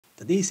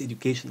Today's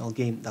educational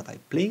game that I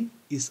play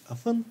is a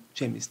fun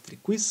chemistry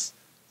quiz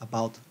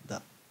about the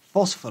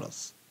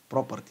phosphorus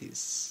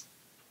properties.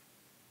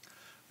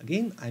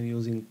 Again, I'm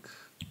using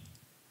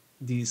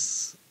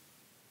these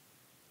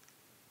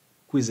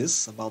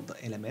quizzes about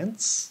the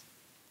elements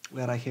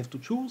where I have to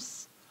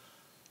choose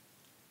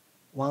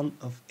one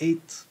of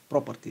 8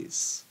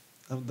 properties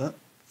of the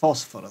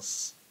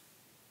phosphorus.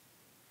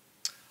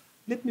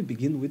 Let me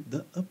begin with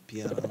the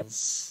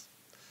appearance.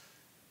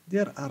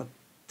 There are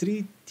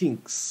 3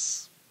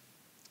 things,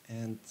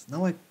 and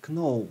now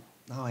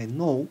I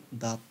know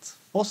that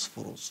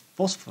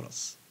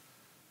phosphorus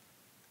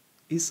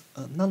is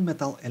a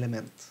non-metal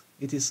element.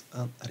 It is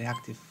a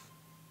reactive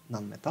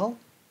non-metal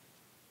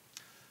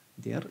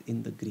there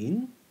in the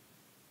green,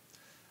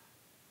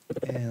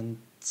 and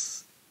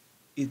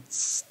its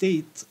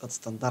state at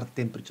standard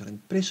temperature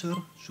and pressure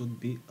should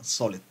be a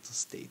solid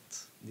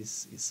state.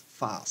 This is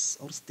phase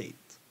or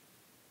state.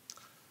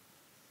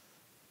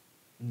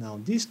 Now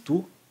these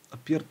two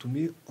appear to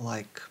me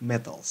like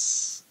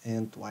metals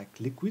and like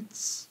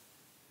liquids,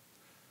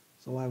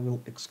 so I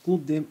will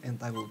exclude them and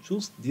I will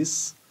choose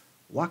this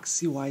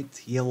waxy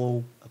white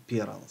yellow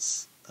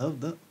appearance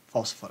of the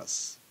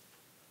phosphorus.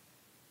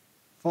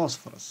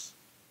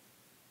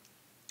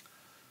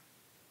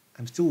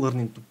 I'm still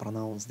learning to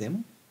pronounce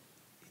them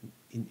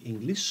in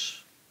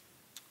English,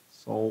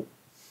 so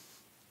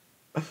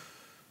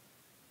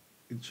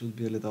it should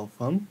be a little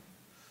fun.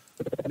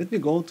 Let me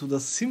go to the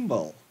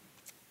symbol.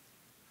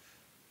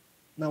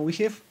 Now we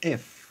have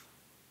F,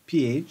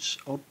 pH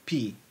or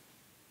P.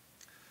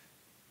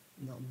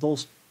 Now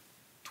those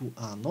two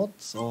are not,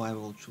 so I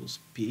will choose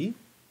P,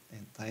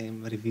 and I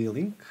am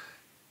revealing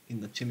in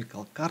the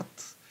chemical card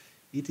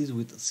it is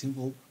with the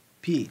symbol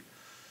P.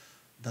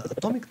 The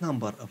atomic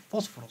number of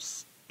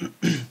phosphorus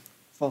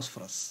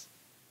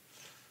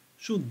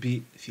should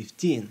be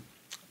 15.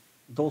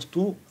 Those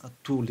two are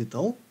too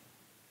little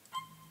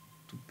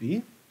to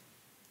be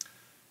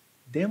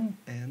them,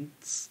 and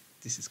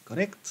this is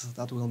correct.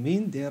 That will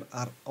mean there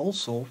are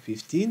also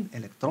 15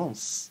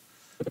 electrons,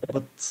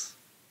 but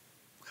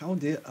how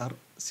they are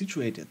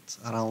situated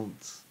around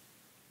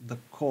the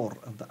core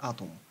of the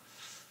atom.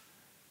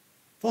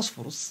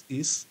 Phosphorus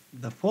is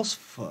the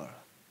phosphor.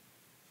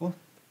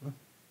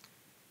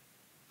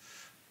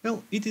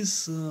 Well, it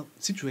is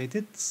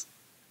situated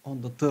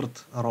on the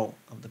 3rd row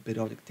of the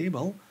periodic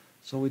table,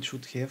 so it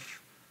should have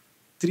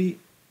 3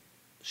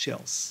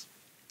 shells.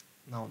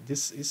 Now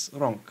this is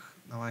wrong.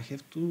 Now I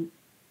have to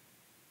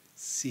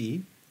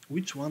see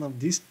which one of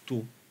these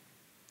 2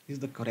 is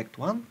the correct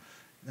one.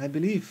 I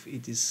believe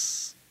it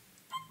is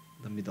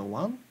the middle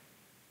one.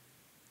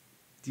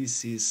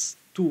 This is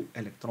 2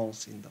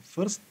 electrons in the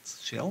first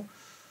shell,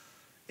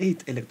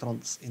 8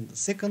 electrons in the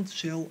second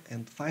shell,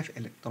 and 5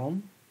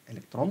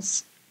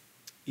 electrons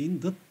in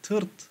the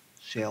third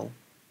shell.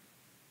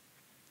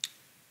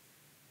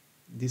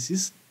 The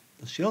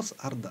shells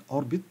are the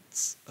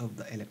orbits of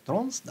the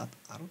electrons that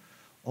are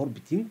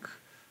orbiting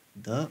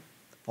the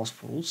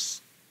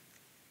phosphorus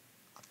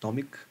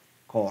atomic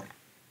core.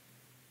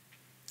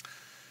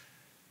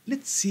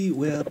 Let's see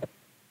where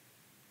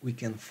we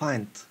can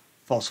find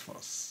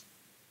phosphorus.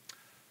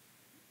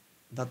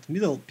 That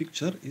middle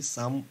picture is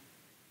some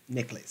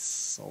necklace,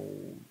 so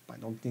I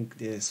don't think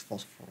there is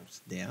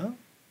phosphorus there.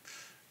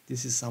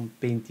 This is some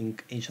painting,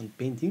 ancient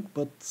painting,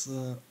 but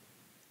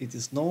it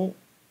is no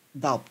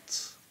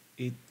doubt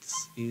it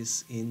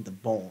is in the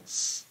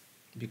bones,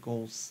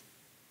 because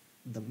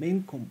the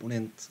main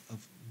component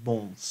of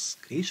bones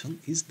creation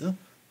is the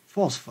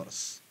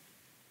phosphorus.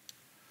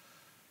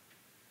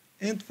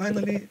 And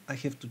finally, I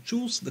have to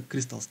choose the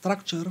crystal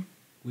structure,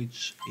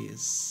 which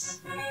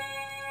is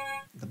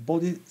the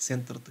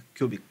body-centered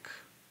cubic.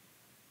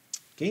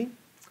 Okay.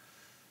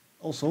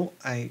 Also,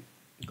 I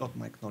got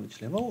my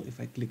knowledge level. If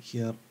I click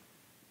here,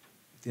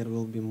 there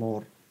will be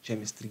more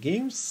chemistry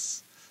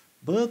games,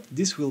 but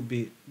this will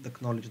be the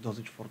knowledge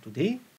dosage for today.